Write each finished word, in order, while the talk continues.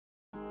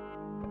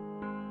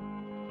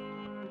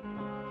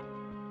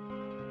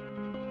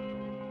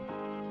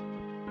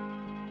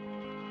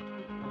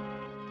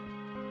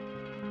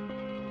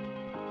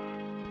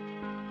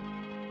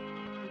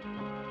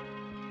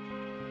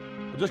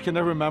just can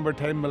never remember a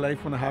time in my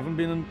life when I haven't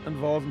been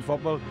involved in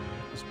football.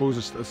 I suppose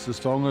it's the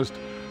strongest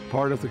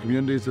part of the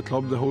community, is the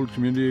club. The whole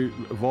community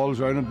evolves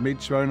around it,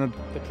 meets around it.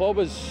 The club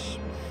is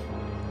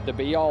the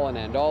be-all and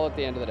end-all at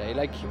the end of the day.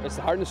 Like, it's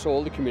the heart and soul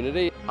of the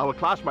community. I would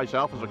class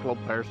myself as a club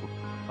person.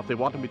 If they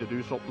wanted me to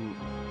do something,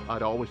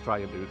 I'd always try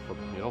and do it for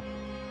them, you know.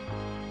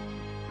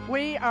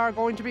 We are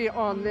going to be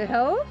on the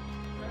hill.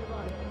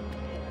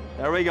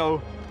 There we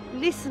go.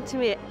 Listen to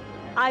me.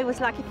 I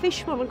was like a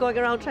fishwoman going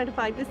around trying to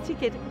find this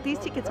ticket. These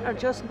tickets are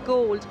just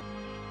gold.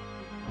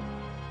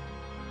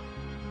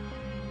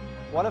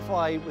 What if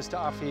I was to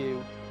offer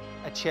you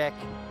a cheque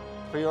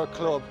for your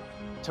club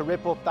to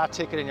rip up that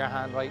ticket in your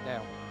hand right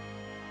now?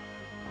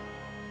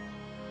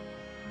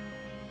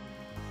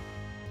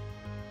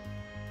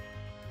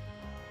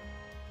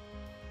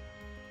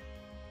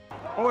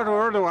 Oh,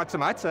 we're to watch the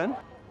match then?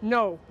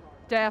 No,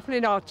 definitely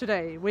not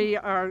today. We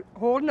are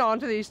holding on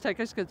to these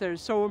tickets because they're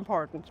so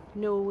important.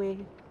 No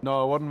way.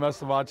 No, I wouldn't miss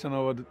the match, and I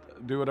would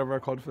do whatever I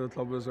could for the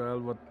club as well,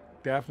 but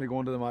definitely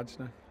going to the match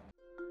now.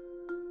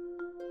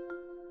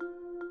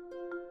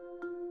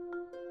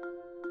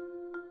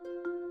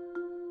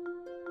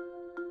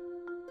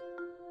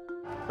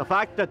 The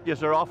fact that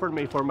you're offering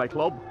me for my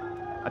club,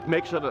 it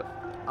makes it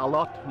a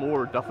lot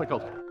more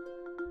difficult.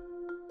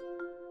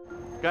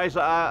 Guys,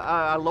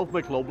 I love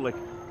my club, like,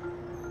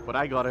 but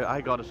I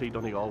gotta see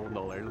Donegal win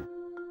All Ireland.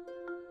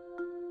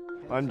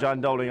 I'm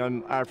John Dowling,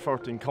 I'm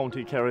Ardfort in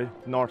County Kerry,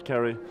 North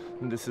Kerry,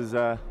 and this is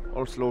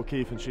Ursula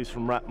O'Keefe, and she's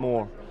from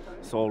Rathmore.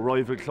 So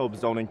rival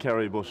clubs down in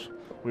Kerry, but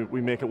we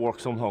make it work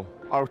somehow.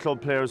 Our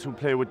club players who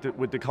play with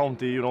the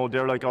county, you know,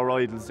 they're like our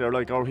idols, they're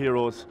like our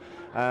heroes,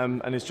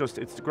 and it's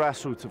the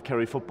grassroots of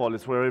Kerry football.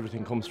 It's where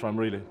everything comes from,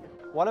 really.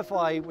 What if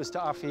I was to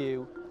offer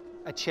you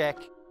a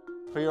cheque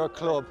for your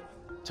club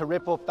to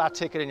rip up that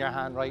ticket in your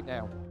hand right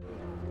now?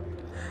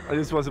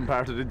 This wasn't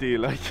part of the deal,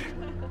 like.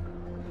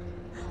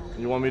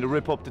 You want me to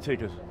rip up the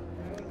ticket?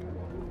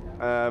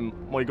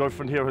 My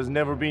girlfriend here has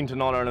never been to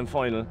an All-Ireland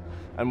final,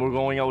 and we're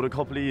going out a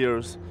couple of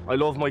years. I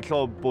love my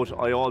club, but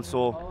I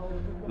also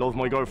love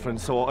my girlfriend,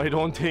 so I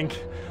don't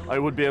think I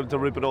would be able to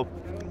rip it up.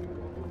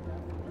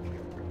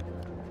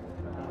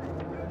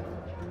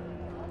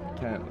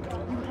 Can't.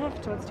 You have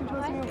to. It's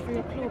 2,000 euro for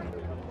your club.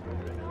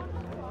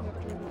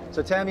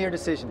 So tell me your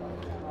decision.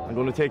 I'm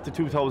going to take the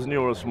 2,000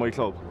 euros for my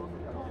club.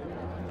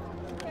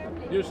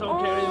 You're so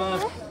Kerry,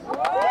 man.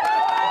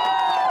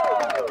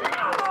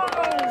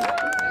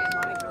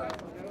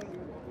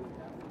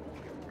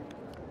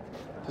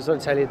 Just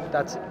want to tell you,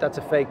 that's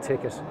a fake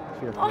ticket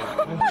for your club.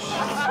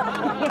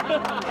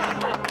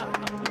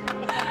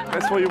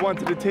 That's why you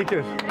wanted a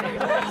ticket.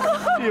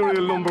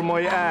 Serial number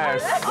my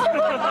ass.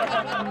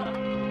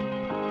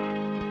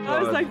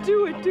 I was like,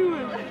 do it.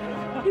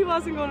 He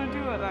wasn't going to do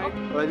it, like.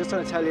 Well, I just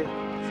want to tell you,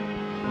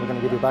 we're going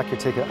to give you back your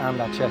ticket and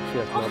that cheque for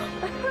your club.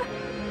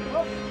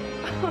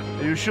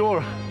 Are you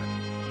sure?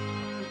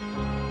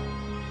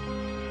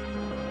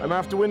 I'm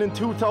after winning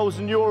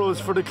 2,000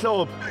 euros for the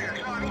club.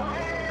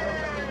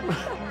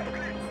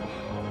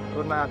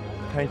 Good man.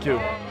 Thank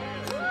you.